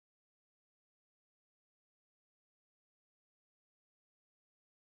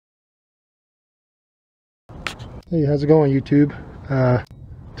Hey, how's it going, YouTube?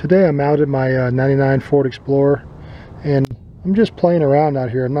 Today I'm out at my 99 Ford Explorer, and I'm just playing around out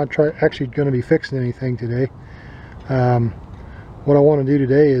here. I'm not actually going to be fixing anything today. What I want to do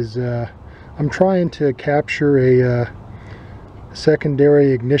today is I'm trying to capture a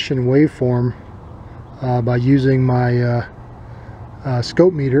secondary ignition waveform by using my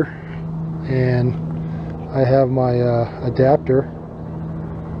scope meter, and I have my adapter.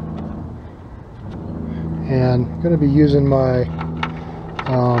 And I'm going to be using my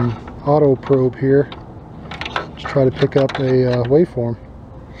auto probe here to try to pick up a waveform.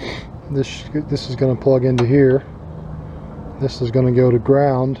 This is going to plug into here. This is going to go to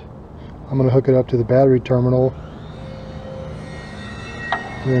ground. I'm going to hook it up to the battery terminal,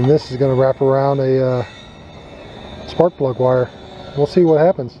 and then this is going to wrap around a spark plug wire. We'll see what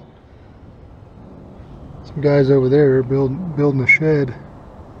happens. Some guys over there are building a shed,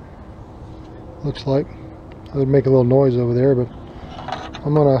 looks like. It would make a little noise over there, but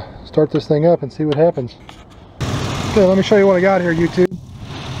I'm gonna start this thing up and see what happens. Okay, let me show you what I got here, YouTube.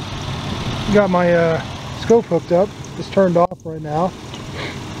 Got my scope hooked up. It's turned off right now.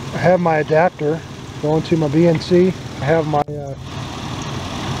 I have my adapter going to my BNC. I have my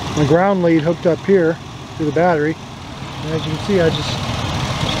my ground lead hooked up here to the battery. And as you can see, I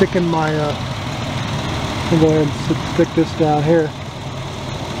just stick in my. I'm gonna go ahead and stick this down here.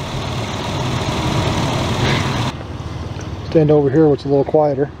 Stand over here where it's a little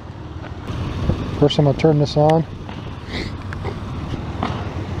quieter. First I'm going to turn this on.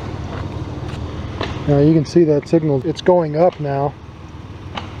 Now you can see that signal, it's going up now,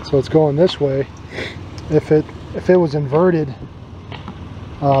 so it's going this way. If it was inverted,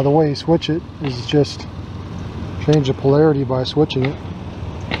 the way you switch it is just change the polarity by switching it.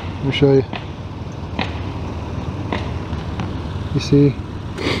 Let me show you. You see,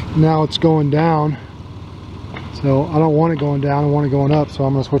 now it's going down. So I don't want it going down, I want it going up, so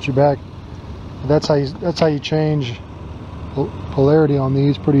I'm going to switch it back. That's how you change polarity on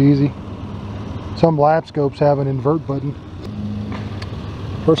these, pretty easy. Some lab scopes have an invert button.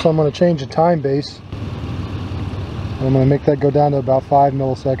 First I'm going to change the time base. And I'm going to make that go down to about 5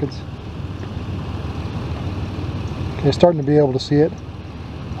 milliseconds. Okay, starting to be able to see it.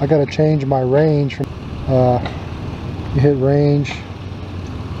 I got to change my range from you hit range,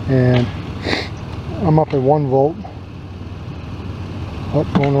 and I'm up at 1 volt. Oh,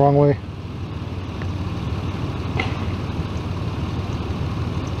 going the wrong way.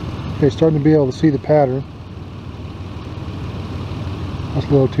 Okay, starting to be able to see the pattern. That's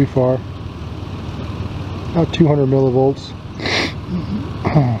a little too far. About 200 millivolts.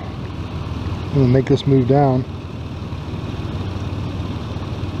 I'm going to make this move down.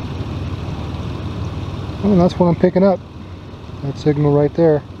 Oh, that's what I'm picking up. That signal right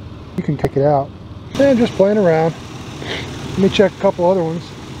there. You can kick it out. And just playing around. Let me check a couple other ones.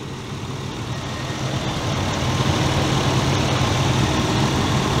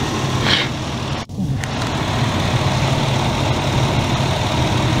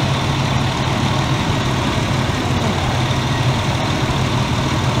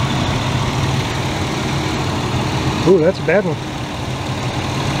 Ooh, that's a bad one.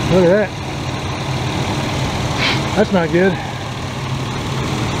 Look at that. That's not good.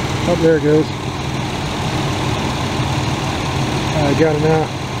 Oh, there it goes. I got it now.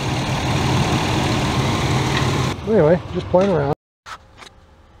 Anyway, just playing around.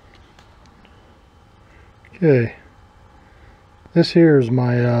 Okay. This here is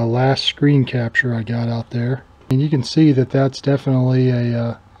my last screen capture I got out there. And you can see that that's definitely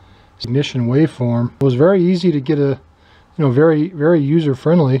a ignition waveform. It was very easy to get very user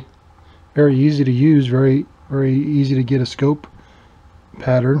friendly, very easy to use, very easy to get a scope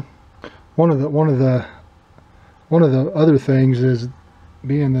pattern. One of the other things is,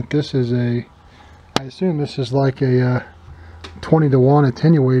 being that this is I assume this is like a 20 to 1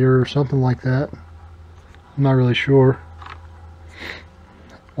 attenuator or something like that. I'm not really sure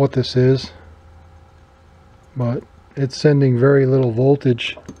what this is, but it's sending very little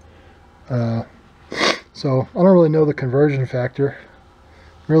voltage. So I don't really know the conversion factor.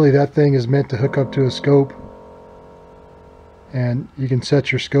 Really, that thing is meant to hook up to a scope, and you can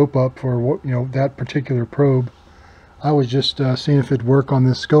set your scope up for what, that particular probe. I was just seeing if it'd work on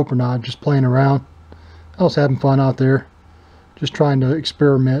this scope or not, just playing around. I was having fun out there, just trying to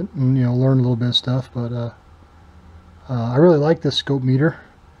experiment and learn a little bit of stuff. But I really like this scope meter,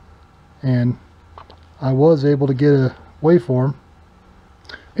 and I was able to get a waveform.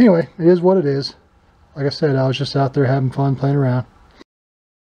 Anyway, it is what it is. Like I said, I was just out there having fun playing around.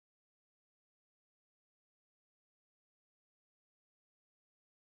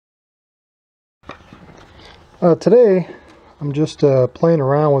 Today I'm just playing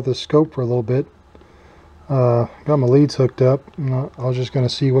around with the scope for a little bit. Got my leads hooked up. I was just going to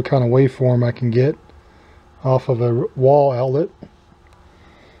see what kind of waveform I can get off of a wall outlet.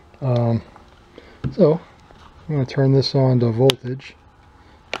 So I'm going to turn this on to voltage.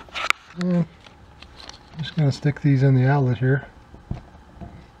 And I'm just going to stick these in the outlet here.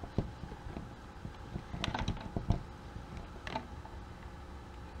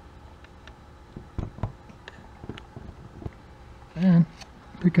 And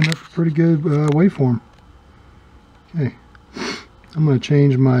picking up a pretty good waveform. Okay, I'm going to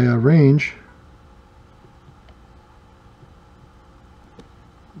change my range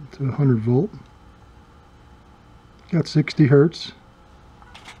to 100 volt. Got 60 hertz.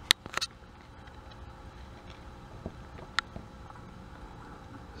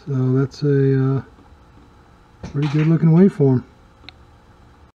 So that's a pretty good looking waveform.